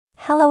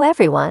Hello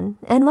everyone,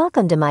 and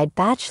welcome to my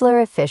Bachelor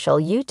official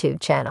YouTube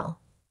channel.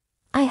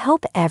 I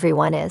hope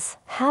everyone is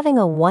having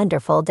a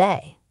wonderful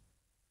day.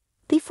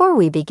 Before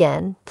we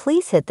begin,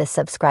 please hit the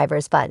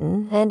subscribers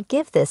button and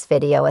give this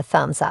video a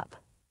thumbs up.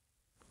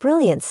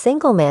 Brilliant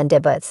single man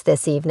debuts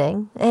this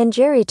evening, and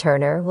Jerry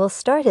Turner will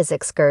start his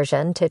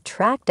excursion to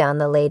track down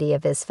the lady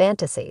of his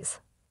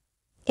fantasies.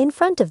 In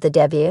front of the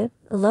debut,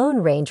 Lone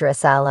Ranger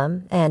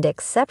asylum and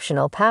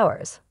exceptional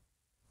powers.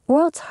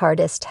 World's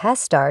Hardest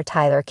test star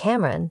Tyler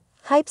Cameron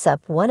hypes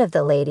up one of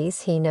the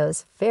ladies he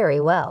knows very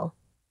well.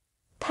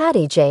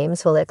 Patty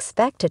James will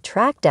expect to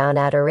track down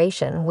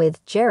adoration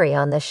with Jerry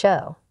on the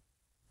show.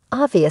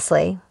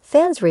 Obviously,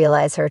 fans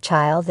realize her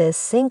child is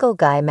single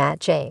guy Matt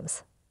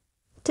James.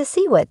 To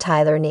see what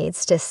Tyler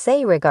needs to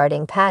say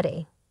regarding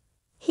Patty,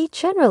 he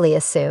generally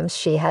assumes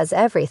she has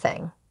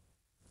everything.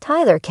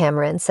 Tyler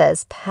Cameron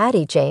says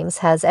Patty James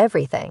has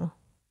everything.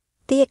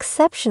 The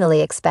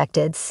exceptionally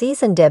expected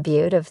season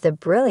debut of the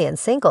brilliant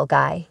single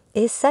guy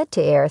is set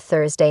to air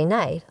Thursday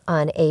night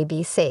on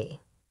ABC.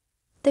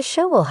 The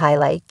show will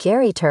highlight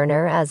Jerry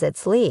Turner as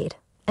its lead,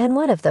 and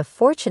one of the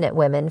fortunate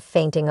women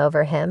fainting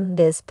over him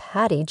is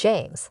Patty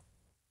James.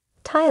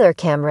 Tyler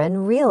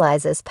Cameron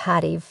realizes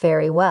Patty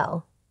very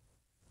well.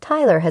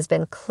 Tyler has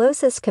been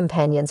closest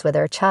companions with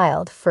her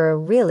child for a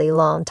really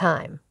long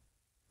time.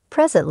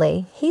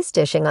 Presently, he's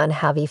dishing on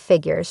how he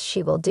figures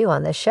she will do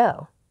on the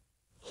show.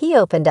 He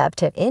opened up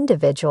to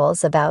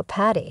individuals about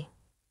Patty.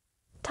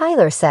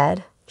 Tyler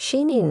said,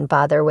 "She needn't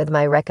bother with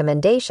my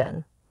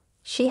recommendation.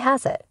 She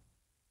has it."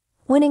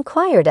 When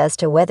inquired as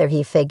to whether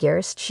he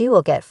figures she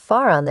will get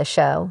far on the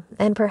show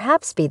and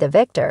perhaps be the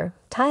victor,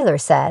 Tyler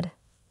said,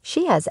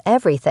 "She has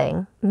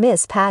everything,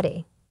 Miss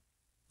Patty."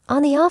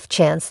 On the off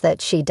chance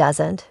that she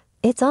doesn't,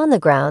 it's on the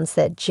grounds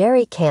that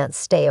Jerry can't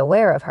stay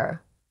aware of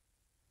her.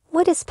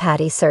 What is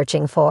Patty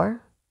searching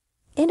for?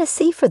 In A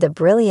Sea for the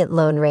Brilliant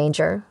Lone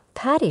Ranger,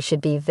 Patty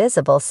should be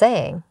visible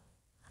saying,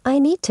 "I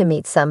need to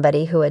meet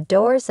somebody who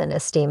adores and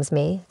esteems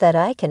me that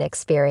I can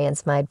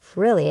experience my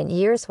brilliant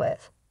years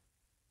with."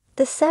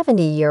 The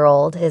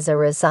 70-year-old is a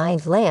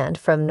resigned land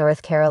from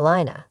North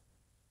Carolina.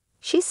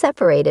 She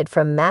separated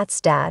from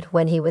Matt's dad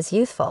when he was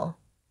youthful.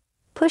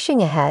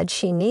 Pushing ahead,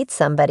 she needs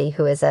somebody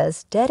who is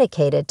as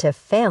dedicated to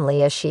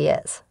family as she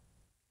is.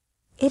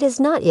 It is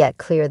not yet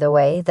clear the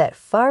way that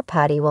far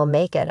Patty will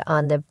make it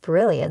on the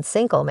brilliant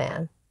single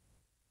man.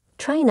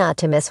 Try not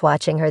to miss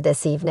watching her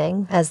this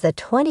evening as the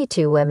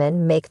 22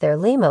 women make their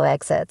limo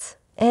exits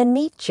and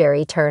meet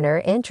Jerry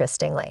Turner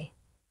interestingly.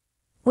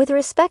 With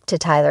respect to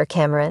Tyler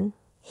Cameron,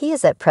 he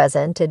is at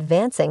present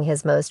advancing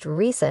his most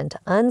recent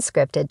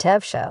unscripted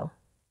TV show.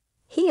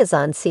 He is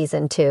on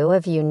season 2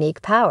 of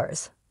Unique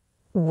Powers,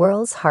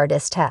 World's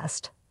Hardest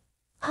Test.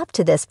 Up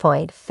to this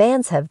point,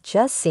 fans have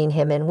just seen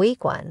him in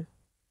week 1.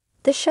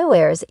 The show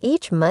airs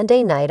each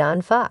Monday night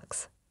on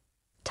Fox.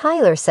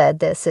 Tyler said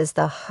this is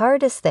the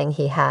hardest thing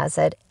he has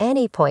at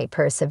any point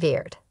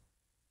persevered.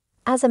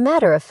 As a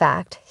matter of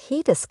fact,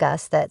 he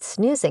discussed that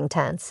snoozing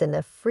tents in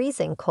the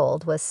freezing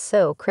cold was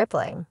so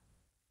crippling.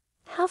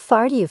 How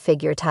far do you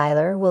figure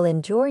Tyler will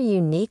endure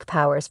Unique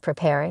Powers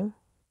preparing?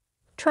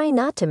 Try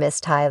not to miss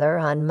Tyler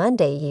on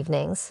Monday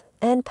evenings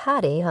and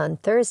Patty on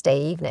Thursday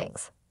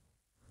evenings.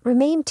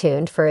 Remain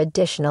tuned for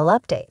additional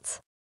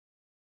updates.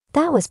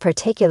 That was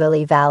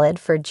particularly valid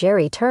for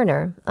Jerry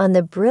Turner on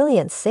the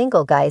brilliant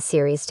Single Guy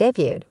series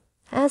debuted,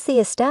 as the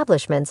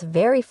establishment's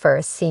very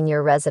first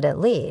senior resident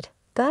lead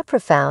got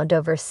profound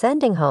over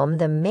sending home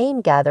the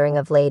main gathering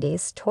of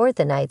ladies toward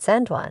the night's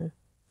end one,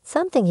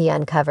 something he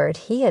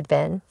uncovered he had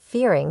been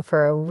fearing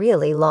for a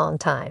really long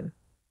time.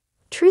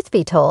 Truth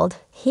be told,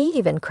 he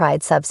even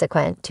cried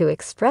subsequent to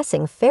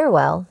expressing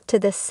farewell to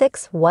the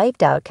 6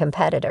 wiped-out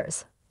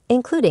competitors,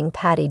 including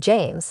Patty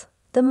James,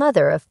 the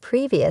mother of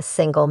previous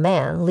single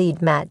man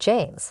lead Matt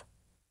James.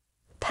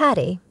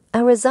 Patty,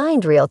 a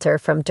resigned realtor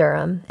from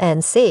Durham,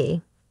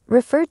 NC,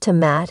 referred to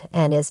Matt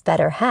and his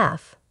better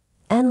half,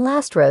 and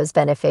last row's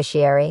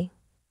beneficiary,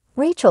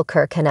 Rachel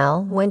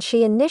Kirkconnell, when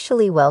she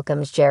initially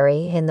welcomes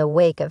Jerry in the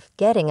wake of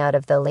getting out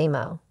of the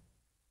limo.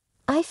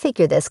 "I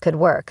figure this could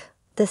work,"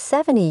 the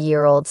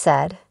 70-year-old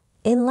said,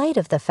 "in light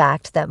of the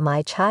fact that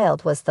my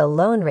child was the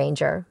Lone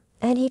Ranger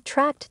and he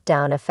tracked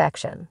down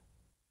affection."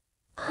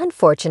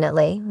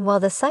 Unfortunately, while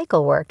the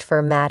cycle worked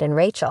for Matt and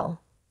Rachel,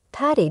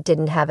 Patty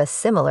didn't have a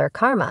similar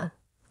karma,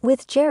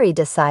 with Jerry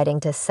deciding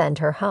to send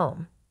her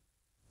home.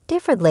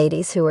 Different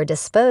ladies who were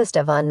disposed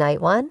of on night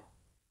 1?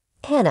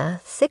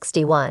 Hannah,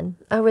 61,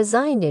 a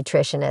resigned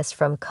nutritionist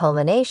from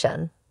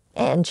Culmination,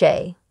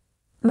 NJ.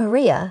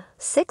 Maria,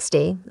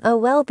 60, a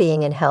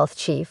well-being and health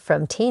chief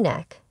from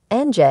Teaneck,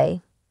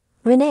 NJ.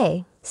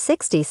 Renee,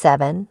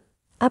 67,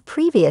 a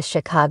previous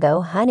Chicago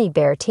Honey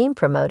Bear team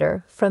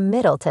promoter from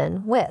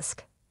Middleton,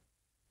 Wisc.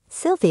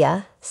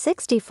 Sylvia,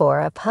 64,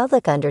 a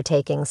public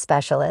undertaking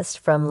specialist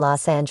from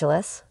Los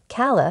Angeles,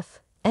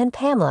 Calif, and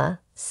Pamela,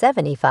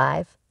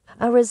 75,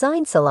 a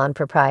resigned salon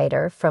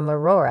proprietor from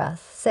Aurora,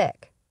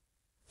 SIC.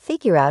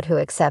 Figure out who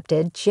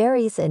accepted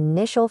Jerry's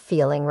initial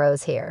feeling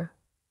rose here.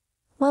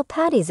 While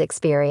Patty's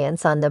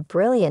experience on the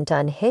brilliant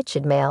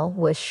unhitched male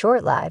was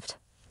short-lived,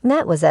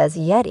 Matt was as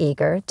yet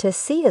eager to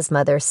see his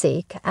mother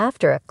seek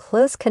after a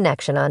close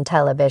connection on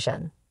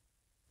television.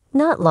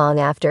 Not long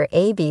after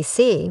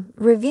ABC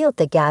revealed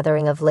The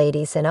Gathering of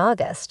Ladies in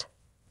August,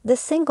 the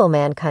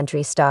single-man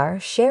country star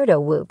shared a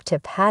whoop to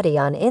Patty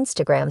on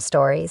Instagram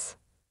stories,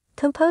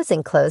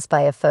 composing close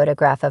by a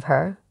photograph of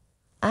her,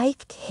 "I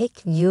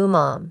kick you,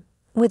 Mom,"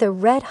 with a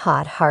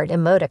red-hot heart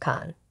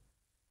emoticon.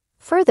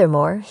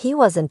 Furthermore, he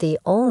wasn't the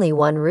only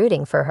one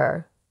rooting for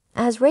her,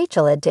 as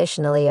Rachel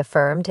additionally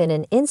affirmed in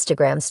an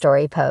Instagram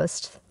story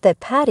post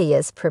that Patty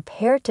is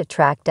prepared to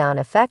track down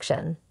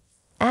affection,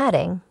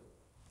 adding,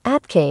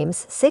 "At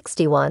James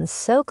 61,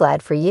 so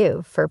glad for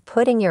you for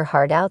putting your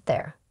heart out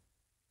there.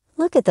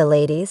 Look at the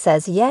ladies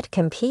as yet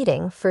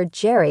competing for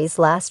Jerry's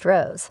last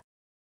rose."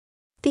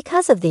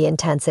 Because of the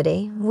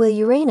intensity, Will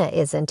Urena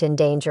isn't in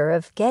danger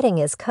of getting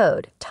his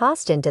code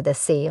tossed into the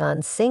sea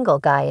on Single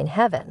Guy in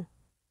Heaven.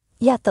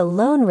 Yet the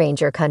Lone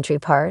Ranger country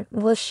part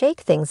will shake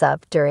things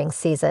up during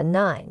Season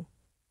 9.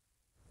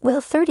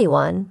 Will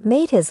 31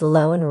 made his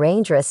Lone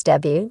Rangeress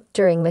debut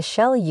during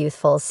Michelle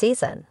Youthful's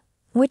season,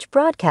 which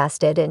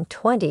broadcasted in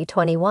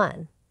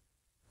 2021.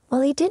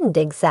 While he didn't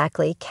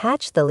exactly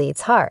catch the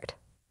lead's heart,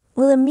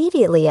 Will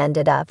immediately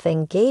ended up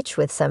engaged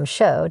with some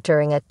show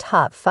during a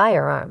top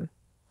firearm,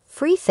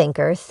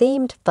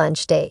 freethinker-themed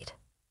bunch date.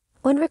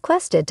 When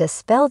requested to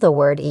spell the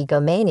word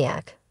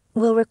egomaniac,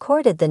 Will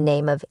recorded the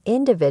name of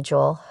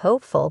individual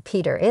hopeful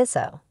Peter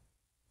Izzo.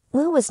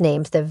 Will was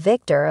named the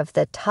victor of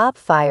the top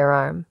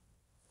firearm,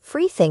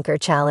 freethinker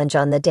challenge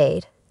on the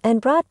date and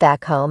brought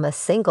back home a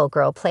single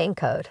girl plain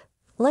coat,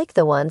 like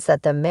the ones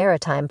that the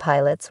maritime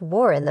pilots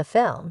wore in the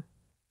film.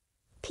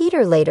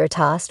 Peter later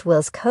tossed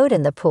Will's coat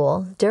in the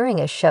pool during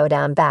a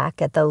showdown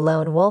back at the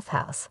Lone Wolf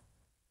House.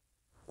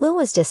 Will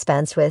was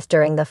dispensed with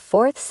during the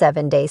fourth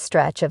 7-day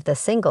stretch of the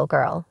single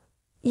girl,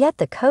 yet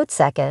the coat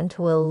second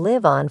will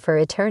live on for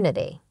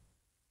eternity.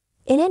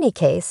 In any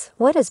case,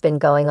 what has been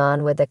going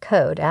on with the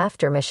coat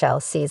after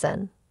Michelle's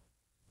season?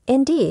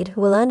 Indeed,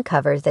 Will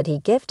uncovered that he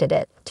gifted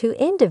it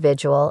to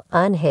individual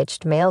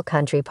unhitched male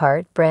country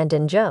part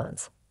Brandon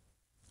Jones.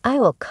 "I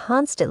will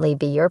constantly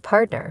be your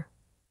partner."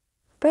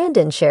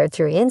 Brandon shared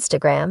through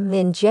Instagram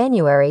in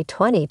January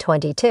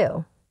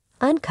 2022,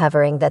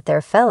 uncovering that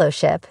their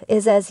fellowship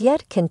is as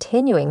yet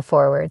continuing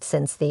forward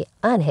since the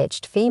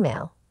unhitched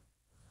female.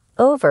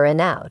 Over and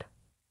out.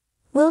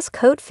 Will's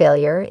coat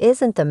failure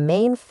isn't the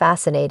main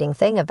fascinating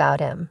thing about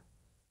him.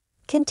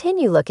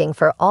 Continue looking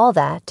for all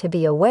that to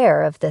be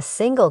aware of the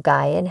Single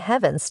Guy in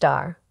Heaven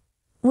star.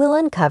 Will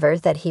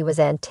uncovered that he was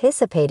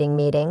anticipating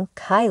meeting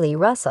Kylie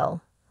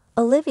Russell,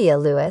 Olivia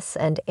Lewis,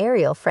 and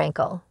Ariel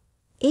Frankel.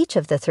 Each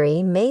of the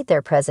three made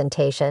their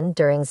presentation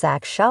during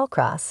Zach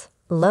Shawcross'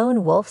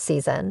 Lone Wolf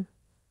season,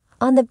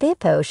 on the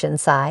Bip Ocean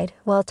side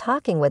while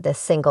talking with the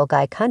Single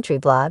Guy Country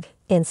blog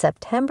in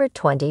September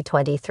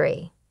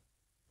 2023.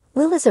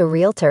 Will is a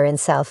realtor in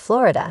South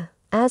Florida,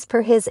 as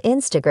per his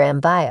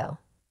Instagram bio.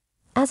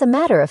 As a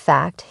matter of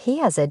fact, he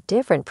has a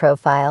different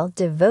profile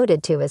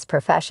devoted to his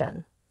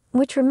profession,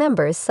 which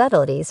remembers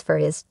subtleties for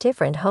his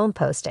different home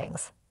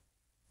postings.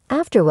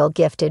 After Will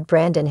gifted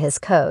Brandon his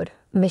code,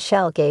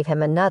 Michelle gave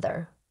him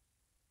another.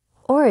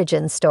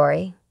 Origin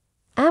story.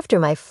 After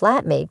my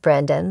flatmate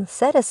Brendan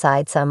set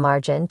aside some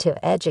margin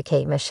to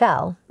educate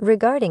Michelle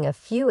regarding a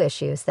few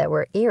issues that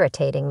were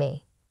irritating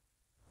me.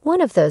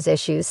 One of those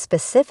issues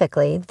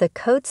specifically the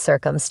coat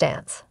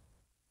circumstance.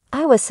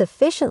 I was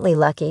sufficiently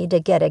lucky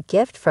to get a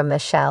gift from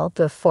Michelle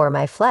before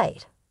my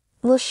flight.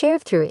 Will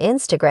shared through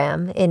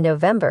Instagram in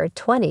November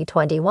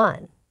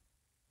 2021.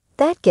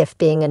 That gift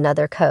being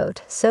another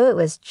coat, so it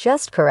was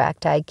just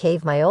correct I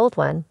gave my old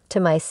one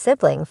to my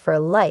sibling for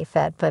life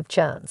at Pip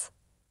Jones.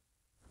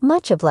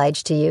 Much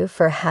obliged to you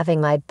for having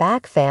my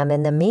back, fam,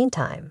 in the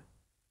meantime.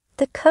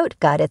 The coat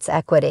got its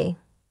equity.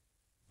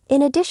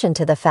 In addition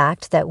to the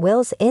fact that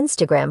Will's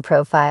Instagram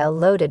profile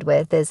loaded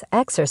with his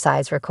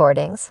exercise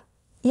recordings,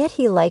 yet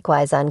he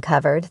likewise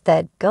uncovered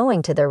that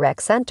going to the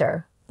rec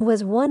center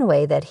was one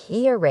way that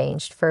he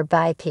arranged for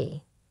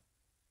BP.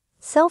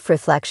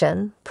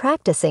 Self-reflection,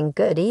 practicing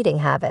good eating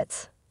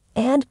habits,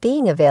 and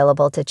being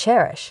available to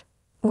cherish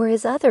were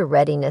his other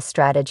readiness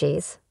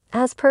strategies,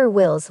 as per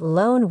Will's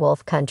Lone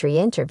Wolf Country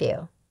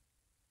interview.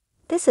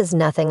 This is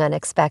nothing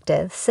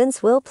unexpected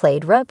since Will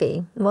played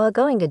rugby while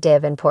going to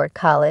Davenport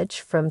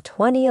College from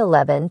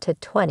 2011 to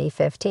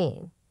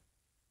 2015.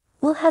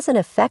 Will has an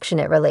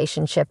affectionate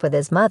relationship with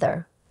his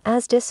mother,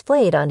 as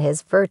displayed on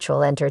his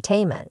virtual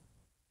entertainment.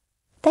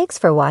 Thanks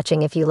for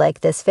watching. If you like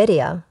this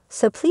video,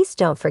 so please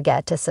don't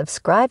forget to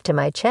subscribe to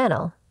my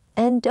channel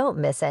and don't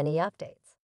miss any updates.